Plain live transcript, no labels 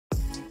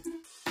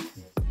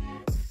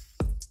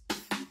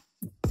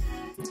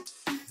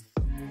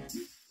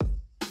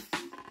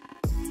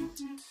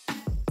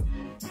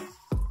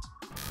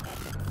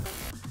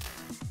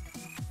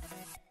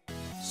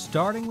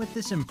Starting with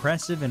this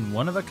impressive and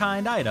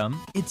one-of-a-kind item,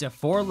 it's a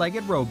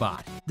four-legged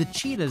robot. The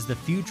Cheetah is the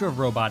future of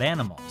robot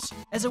animals,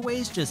 as it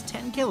weighs just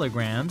 10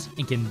 kilograms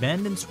and can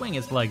bend and swing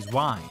its legs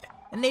wide,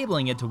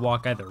 enabling it to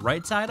walk either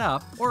right side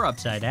up or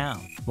upside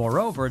down.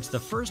 Moreover, it's the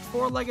first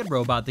four-legged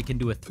robot that can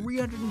do a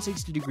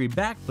 360-degree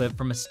backflip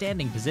from a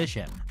standing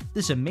position.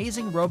 This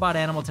amazing robot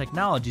animal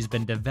technology has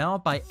been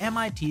developed by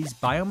MIT's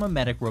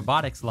Biomimetic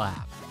Robotics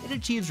lab. It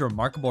achieves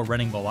remarkable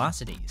running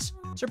velocities,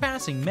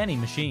 surpassing many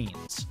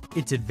machines.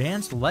 Its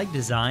advanced leg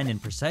design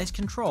and precise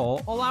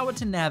control allow it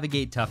to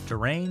navigate tough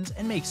terrains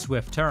and make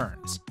swift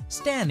turns.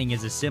 Standing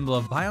as a symbol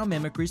of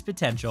biomimicry's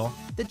potential,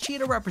 the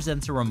Cheetah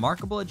represents a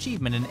remarkable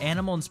achievement in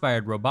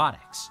animal-inspired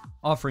robotics,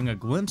 offering a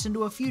glimpse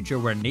into a future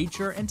where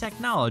nature and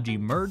technology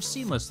merge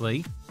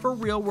seamlessly for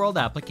real-world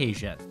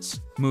applications.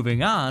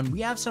 Moving on,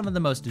 we have some of the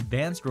most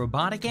advanced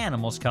robotic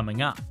animals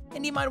coming up,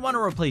 and you might want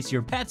to replace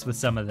your pets with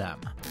some of them.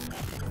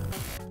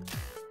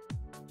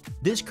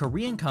 This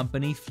Korean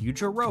company,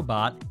 Future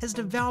Robot, has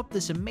developed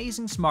this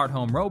amazing smart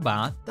home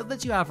robot that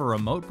lets you have a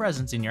remote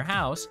presence in your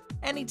house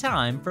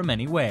anytime from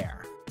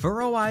anywhere.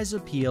 Furrow Eye's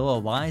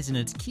appeal lies in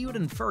its cute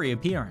and furry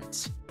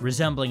appearance,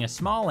 resembling a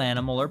small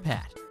animal or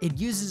pet. It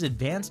uses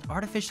advanced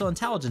artificial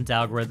intelligence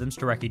algorithms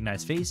to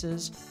recognize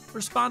faces,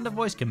 respond to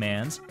voice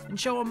commands, and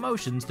show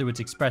emotions through its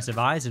expressive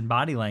eyes and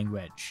body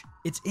language.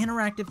 Its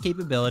interactive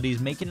capabilities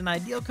make it an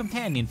ideal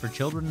companion for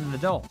children and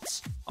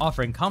adults,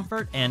 offering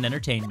comfort and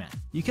entertainment.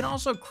 You can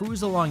also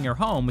cruise along your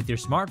home with your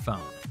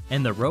smartphone,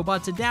 and the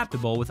robot's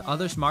adaptable with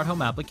other smart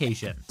home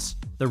applications.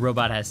 The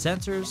robot has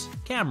sensors,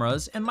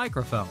 cameras, and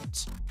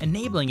microphones,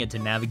 enabling it to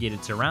navigate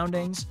its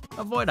surroundings,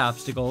 avoid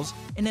obstacles,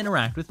 and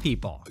interact with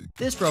people.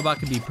 This robot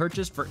can be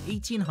purchased for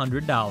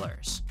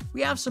 $1,800.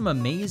 We have some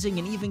amazing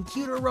and even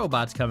cuter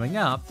robots coming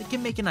up that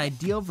can make an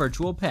ideal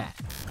virtual pet.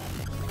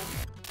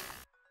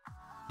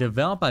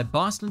 Developed by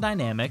Boston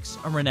Dynamics,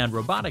 a renowned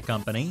robotic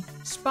company,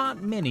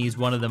 Spot Mini is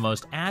one of the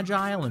most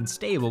agile and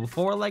stable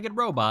four-legged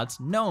robots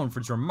known for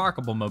its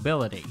remarkable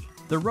mobility.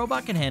 The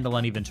robot can handle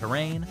uneven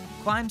terrain,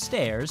 climb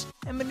stairs,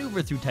 and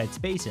maneuver through tight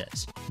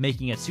spaces,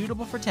 making it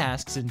suitable for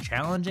tasks in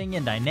challenging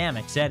and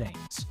dynamic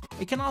settings.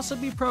 It can also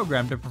be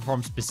programmed to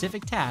perform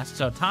specific tasks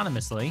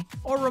autonomously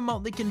or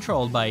remotely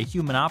controlled by a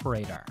human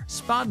operator.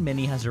 Spot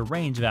Mini has a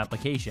range of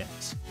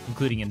applications,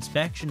 including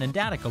inspection and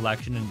data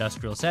collection in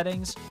industrial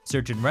settings,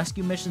 search and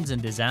rescue missions in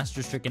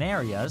disaster-stricken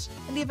areas,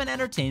 and even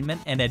entertainment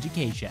and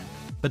education.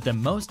 But the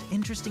most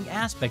interesting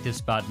aspect of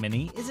Spot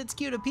Mini is its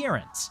cute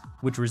appearance,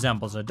 which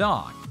resembles a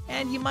dog,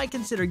 and you might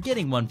consider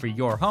getting one for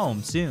your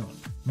home soon.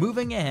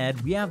 Moving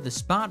ahead, we have the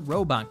Spot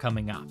Robot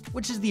coming up,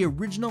 which is the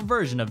original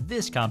version of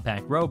this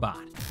compact robot.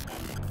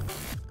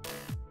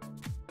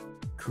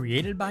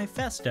 Created by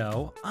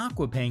Festo,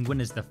 Aqua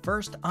Penguin is the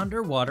first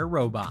underwater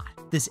robot.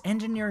 This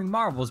engineering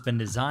marvel has been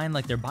designed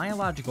like their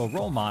biological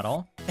role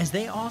model, as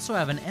they also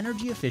have an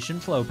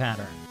energy-efficient flow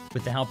pattern.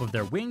 With the help of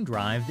their wing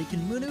drive, they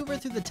can maneuver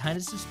through the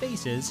tightest of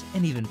spaces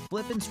and even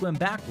flip and swim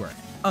backward,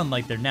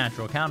 unlike their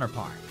natural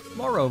counterpart.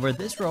 Moreover,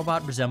 this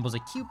robot resembles a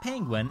cute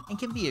penguin and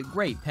can be a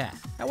great pet.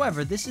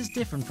 However, this is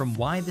different from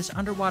why this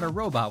underwater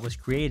robot was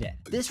created.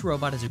 This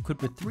robot is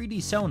equipped with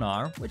 3D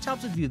sonar, which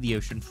helps it view the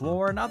ocean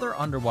floor and other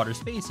underwater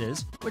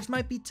spaces, which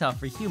might be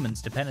tough for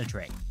humans to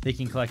penetrate. They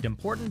can collect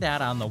important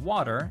data on the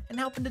water and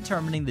help in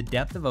determining the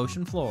depth of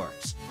ocean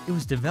floors. It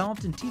was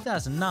developed in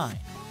 2009,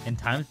 and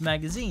Times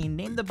Magazine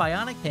named the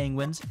bionic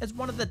penguins as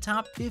one of the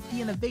top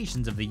 50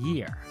 innovations of the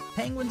year.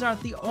 Penguins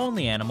aren't the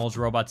only animals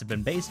robots have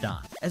been based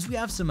on, as we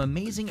have some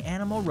amazing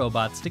animal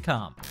robots to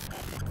come.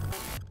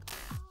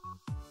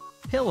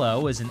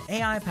 Pillo is an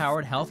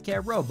AI-powered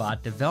healthcare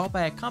robot developed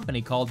by a company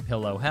called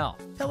Pillo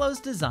Health. Pillo is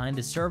designed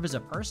to serve as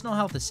a personal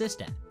health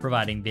assistant,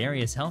 providing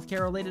various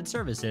healthcare-related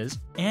services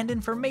and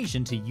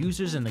information to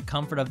users in the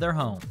comfort of their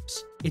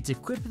homes. It's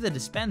equipped with a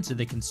dispenser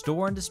that can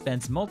store and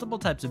dispense multiple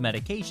types of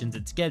medications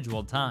at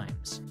scheduled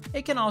times.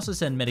 It can also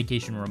send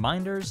medication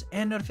reminders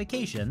and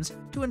notifications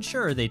to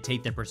ensure they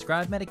take their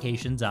prescribed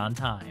medications on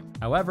time.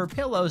 However,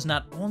 Pillo is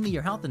not only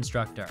your health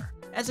instructor,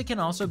 as it can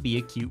also be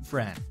a cute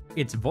friend.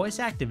 It's voice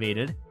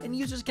activated, and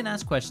users can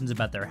ask questions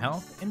about their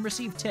health and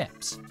receive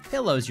tips.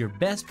 Pillo's your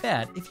best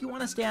bet if you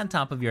want to stay on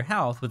top of your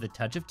health with a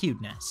touch of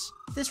cuteness.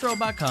 This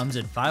robot comes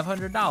at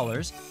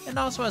 $500 and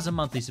also has a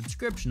monthly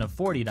subscription of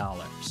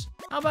 $40.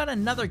 How about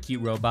another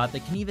cute robot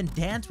that can even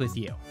dance with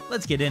you?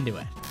 Let's get into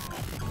it.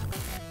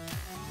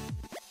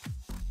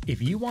 If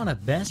you want a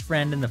best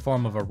friend in the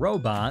form of a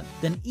robot,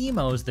 then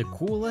Emo is the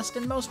coolest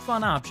and most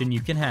fun option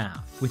you can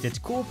have. With its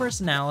cool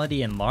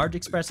personality and large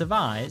expressive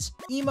eyes,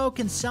 Emo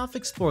can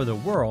self-explore the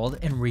world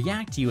and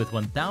react to you with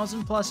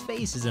 1,000 plus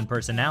faces and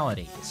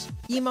personalities.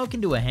 Emo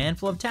can do a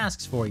handful of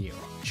tasks for you,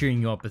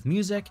 cheering you up with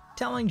music,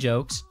 telling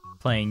jokes,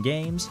 playing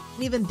games,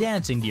 and even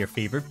dancing to your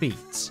favorite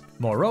beats.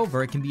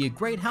 Moreover, it can be a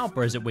great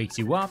helper as it wakes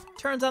you up,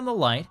 turns on the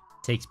light,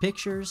 takes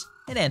pictures,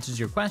 and answers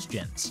your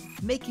questions,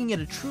 making it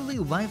a truly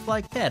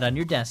lifelike pet on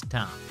your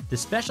desktop. The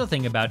special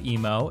thing about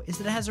Emo is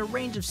that it has a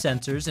range of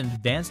sensors and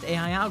advanced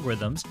AI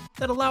algorithms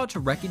that allow it to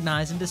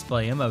recognize and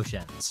display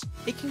emotions.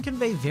 It can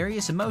convey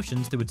various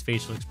emotions through its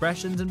facial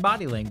expressions and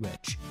body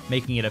language,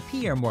 making it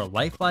appear more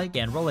lifelike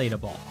and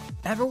relatable.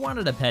 Ever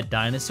wanted a pet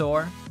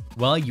dinosaur?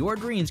 Well, your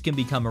dreams can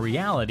become a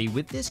reality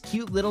with this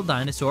cute little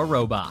dinosaur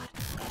robot.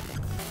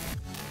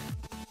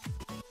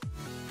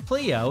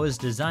 Pillo is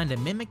designed to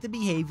mimic the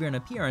behavior and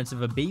appearance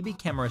of a baby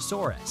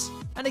Camarasaurus,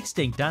 an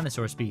extinct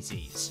dinosaur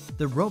species.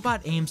 The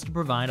robot aims to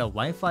provide a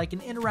lifelike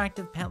and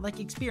interactive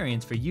pet-like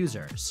experience for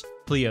users.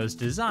 Pillo's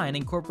design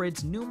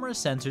incorporates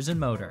numerous sensors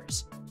and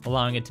motors,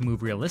 allowing it to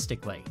move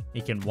realistically.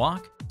 It can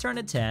walk, turn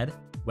its head,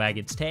 wag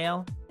its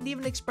tail, and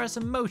even express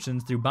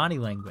emotions through body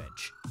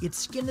language. Its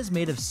skin is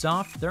made of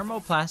soft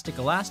thermoplastic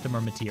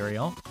elastomer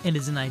material and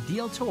is an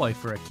ideal toy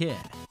for a kid.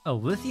 A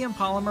lithium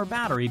polymer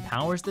battery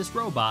powers this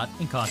robot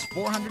and costs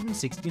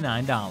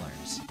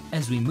 $469.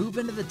 As we move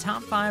into the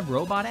top 5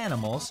 robot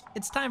animals,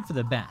 it's time for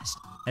the best,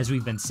 as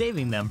we've been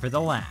saving them for the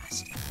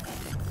last.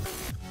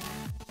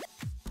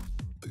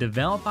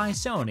 Developed by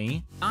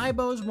Sony,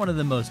 Aibo is one of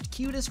the most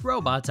cutest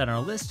robots on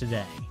our list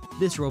today.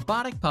 This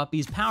robotic puppy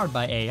is powered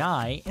by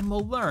AI and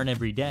will learn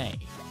every day.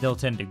 They'll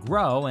tend to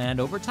grow, and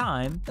over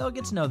time, they'll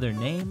get to know their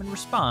name and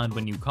respond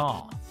when you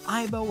call.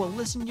 Aibo will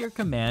listen to your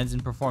commands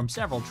and perform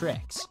several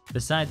tricks.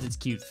 Besides its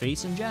cute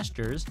face and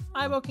gestures,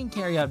 Aibo can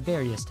carry out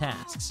various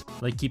tasks,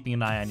 like keeping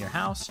an eye on your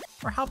house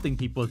or helping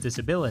people with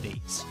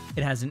disabilities.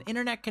 It has an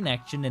internet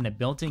connection and a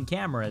built-in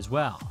camera as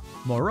well.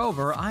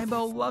 Moreover,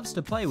 Aibo loves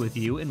to play with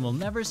you and will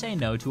never say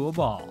no to a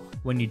ball.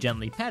 When you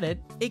gently pet it,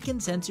 it can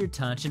sense your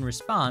touch and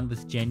respond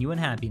with genuine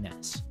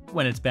happiness.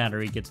 When its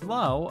battery gets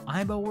low,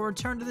 Aibo will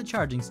return to the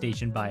charging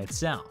station by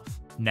itself.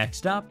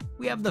 Next up,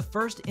 we have the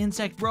first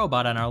insect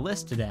robot on our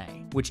list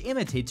today, which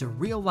imitates a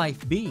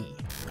real-life bee.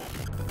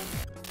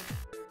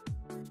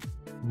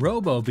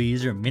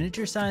 Robo-bees are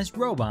miniature-sized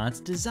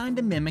robots designed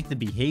to mimic the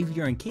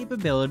behavior and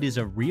capabilities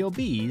of real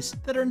bees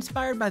that are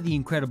inspired by the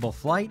incredible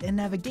flight and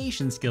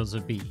navigation skills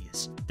of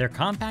bees. Their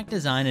compact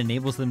design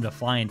enables them to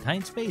fly in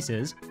tight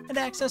spaces and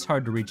access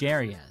hard-to-reach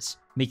areas,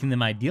 making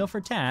them ideal for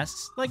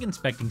tasks like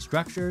inspecting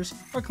structures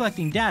or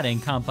collecting data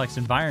in complex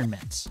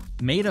environments.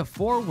 Made of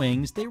 4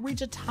 wings, they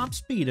reach a top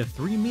speed of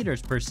 3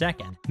 meters per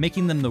second,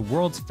 making them the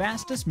world's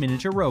fastest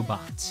miniature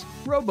robots.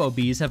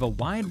 Robo-bees have a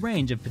wide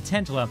range of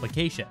potential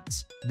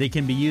applications. They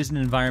can be used in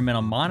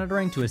environmental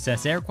monitoring to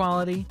assess air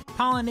quality,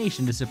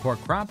 pollination to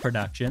support crop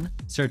production,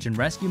 search and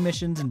rescue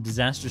missions in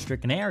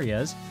disaster-stricken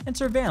areas, and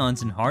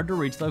surveillance in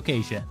hard-to-reach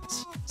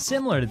locations.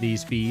 Similar to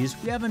these bees,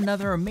 we have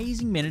another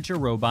amazing miniature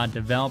robot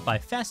developed by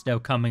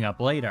Festo coming up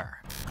later.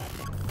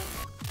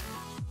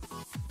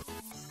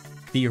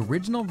 The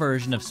original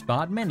version of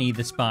Spot Mini,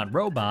 the Spot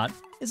Robot,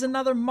 is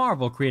another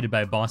marvel created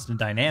by Boston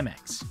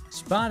Dynamics.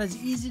 Spot is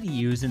easy to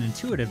use and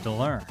intuitive to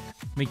learn,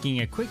 making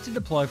it quick to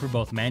deploy for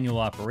both manual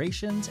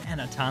operations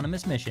and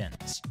autonomous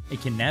missions. It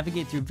can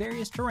navigate through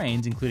various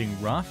terrains including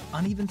rough,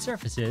 uneven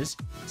surfaces,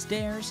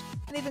 stairs,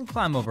 and even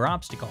climb over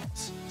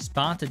obstacles.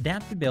 Spot's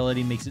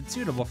adaptability makes it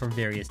suitable for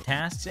various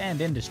tasks and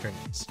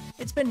industries.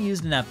 It's been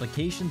used in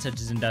applications such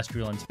as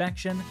industrial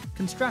inspection,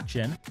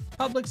 construction,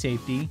 public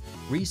safety,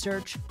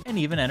 research, and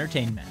even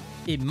entertainment.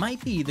 It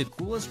might be the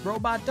coolest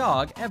robot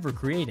dog ever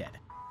created,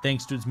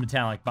 thanks to its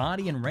metallic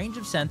body and range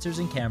of sensors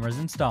and cameras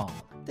installed.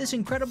 This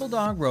incredible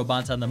dog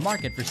robot's on the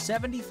market for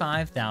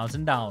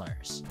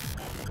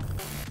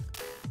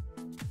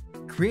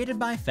 $75,000. Created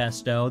by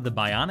Festo, the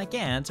bionic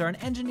ants are an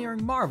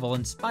engineering marvel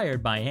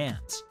inspired by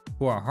ants,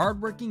 who are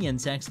hardworking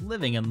insects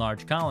living in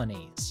large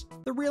colonies.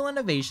 The real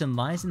innovation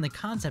lies in the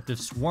concept of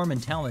swarm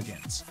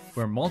intelligence,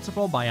 where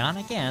multiple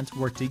bionic ants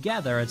work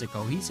together as a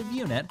cohesive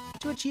unit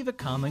to achieve a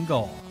common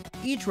goal.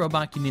 Each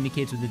robot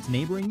communicates with its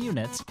neighboring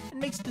units and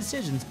makes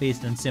decisions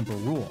based on simple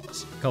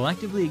rules,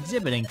 collectively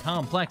exhibiting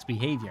complex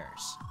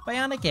behaviors.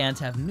 Bionic ants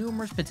have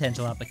numerous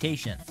potential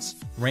applications,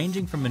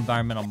 ranging from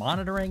environmental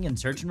monitoring and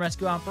search and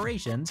rescue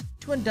operations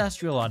to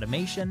industrial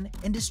automation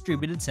and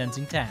distributed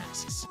sensing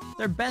tasks.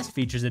 Their best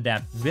feature is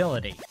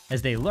adaptability,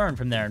 as they learn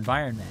from their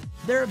environment.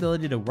 Their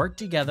ability to work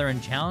together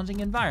in challenging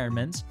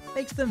environments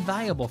makes them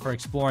valuable for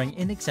exploring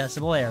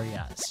inaccessible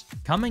areas.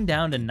 Coming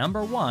down to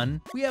number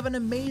 1, we have an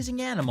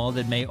amazing animal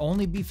that may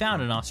only be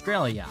found in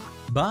Australia,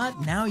 but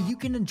now you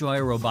can enjoy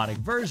a robotic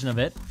version of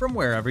it from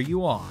wherever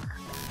you are.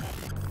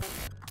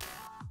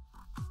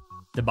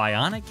 The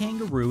Bionic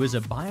Kangaroo is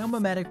a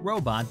biomimicry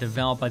robot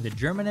developed by the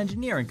German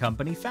engineering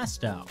company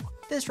Festo.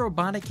 This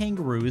robotic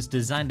kangaroo is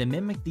designed to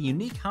mimic the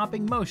unique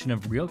hopping motion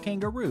of real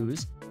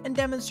kangaroos and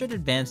demonstrate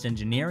advanced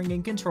engineering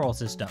and control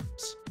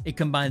systems. It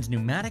combines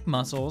pneumatic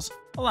muscles,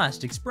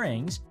 elastic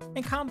springs,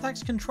 and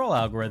complex control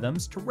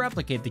algorithms to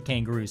replicate the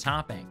kangaroo's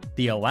hopping.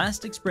 The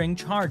elastic spring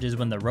charges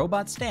when the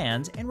robot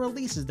stands and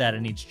releases that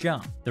in each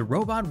jump. The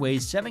robot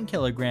weighs 7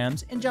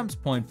 kilograms and jumps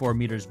 0.4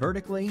 meters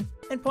vertically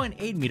and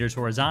 0.8 meters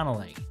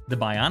horizontally. The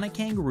bionic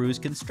kangaroo is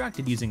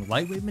constructed using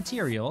lightweight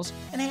materials,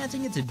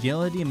 enhancing its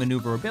agility and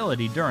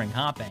maneuverability during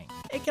hopping.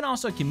 It can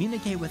also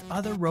communicate with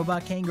other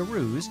robot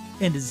kangaroos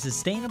and is a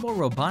sustainable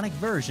robotic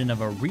version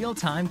of a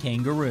real-time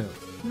kangaroo.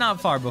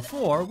 Not far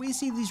before, we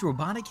see these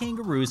robotic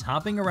kangaroos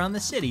hopping around the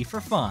city for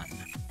fun.